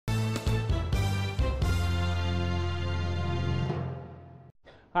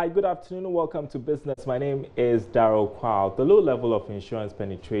Hi, good afternoon. Welcome to Business. My name is Daryl Kwao. The low level of insurance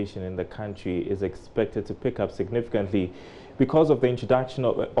penetration in the country is expected to pick up significantly because of the introduction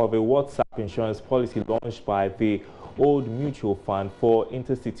of a WhatsApp insurance policy launched by the Old Mutual Fund for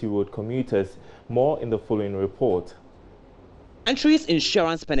intercity road commuters. More in the following report. Country's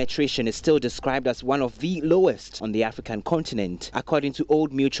insurance penetration is still described as one of the lowest on the African continent, according to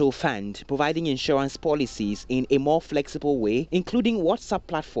Old Mutual Fund. Providing insurance policies in a more flexible way, including WhatsApp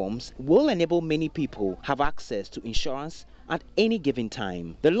platforms, will enable many people have access to insurance at any given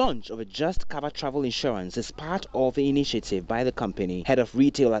time. The launch of a Just Cover travel insurance is part of the initiative by the company. Head of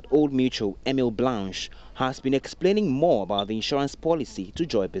retail at Old Mutual, Emil Blanche, has been explaining more about the insurance policy to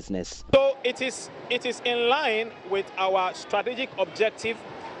Joy Business. So it is in line with our strategic objective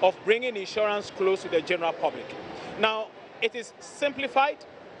of bringing insurance close to the general public. Now, it is simplified.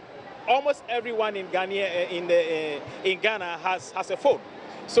 Almost everyone in Ghana has a phone.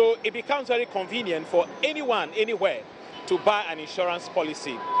 So it becomes very convenient for anyone, anywhere, to buy an insurance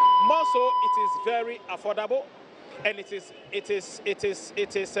policy. More so, it is very affordable, and it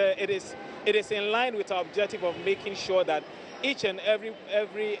is in line with our objective of making sure that each and every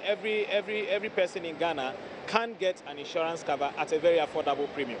person in Ghana can get an insurance cover at a very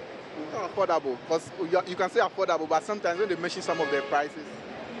affordable premium. Affordable, because you can say affordable, but sometimes when they mention some of their prices.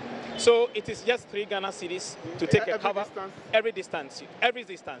 So it is just 3 Ghana cedis to take a cover every distance.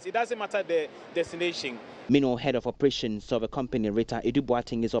 It doesn't matter the destination. Meanwhile, head of operations of a company, Rita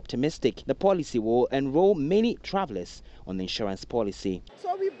Edubuating, is optimistic the policy will enroll many travelers on the insurance policy.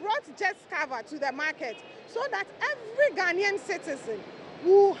 So we brought Just Cover to the market so that every Ghanaian citizen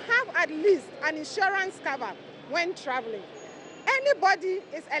will have at least an insurance cover when traveling. Anybody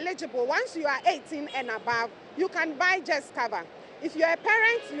is eligible. Once you are 18 and above, you can buy Just Cover. If you're a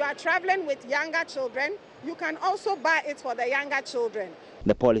parent, you are traveling with younger children, you can also buy it for the younger children.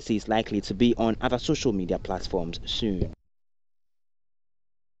 The policy is likely to be on other social media platforms soon.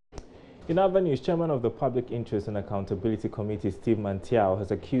 In other news, Chairman of the Public Interest and Accountability Committee, Steve Mantiao, has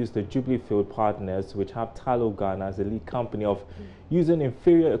accused the Jubilee Field partners, which have Talo Ghana as a lead company, of using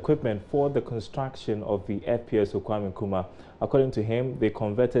inferior equipment for the construction of the FPSO Kwame Nkrumah. According to him, they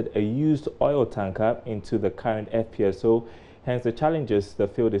converted a used oil tanker into the current FPSO, hence the challenges the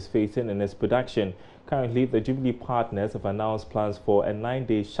field is facing in its production. Currently, the Jubilee partners have announced plans for a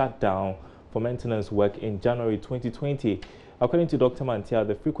 9-day shutdown for maintenance work in January 2020. According to Dr. Mantia,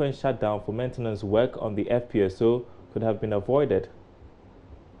 the frequent shutdown for maintenance work on the FPSO could have been avoided.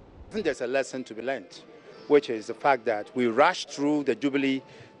 I think there's a lesson to be learned, which is the fact that we rushed through the Jubilee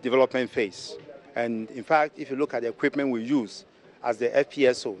development phase. And in fact, if you look at the equipment we use as the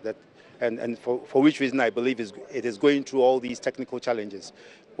FPSO, and for which reason I believe it is going through all these technical challenges,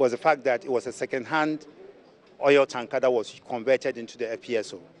 was the fact that it was a second-hand oil tanker that was converted into the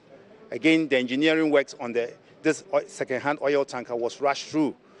FPSO. Again, the engineering works on this second-hand oil tanker was rushed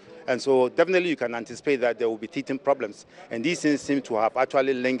through. And so definitely you can anticipate that there will be teething problems. And these things seem to have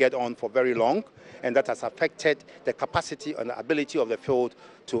actually lingered on for very long, and that has affected the capacity and the ability of the field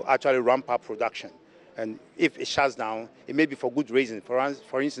to actually ramp up production. And if it shuts down, it may be for good reason.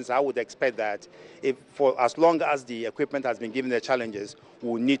 For instance, I would expect that for as long as the equipment has been given the challenges, we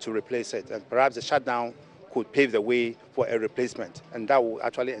will need to replace it. And perhaps the shutdown could pave the way for a replacement, and that will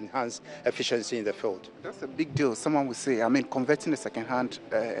actually enhance efficiency in the field. That's a big deal. Someone would say, converting a second-hand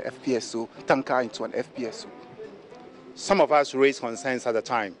FPSO tanker into an FPSO. Some of us raised concerns at the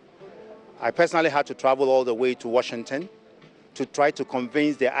time. I personally had to travel all the way to Washington to try to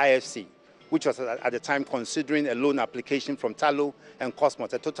convince the IFC, which was at the time considering a loan application from Talo and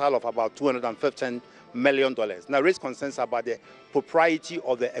Cosmos, a total of about $215 million. Now, raised concerns about the propriety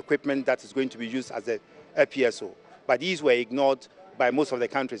of the equipment that is going to be used as a FPSO, but these were ignored by most of the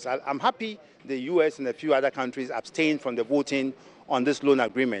countries. I'm happy the US and a few other countries abstained from the voting on this loan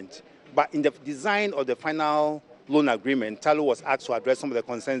agreement, but in the design of the final loan agreement, Talo was asked to address some of the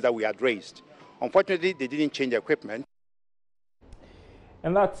concerns that we had raised. Unfortunately, they didn't change the equipment.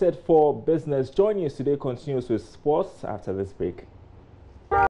 And that's it for business. JoyNews today continues with sports after this break.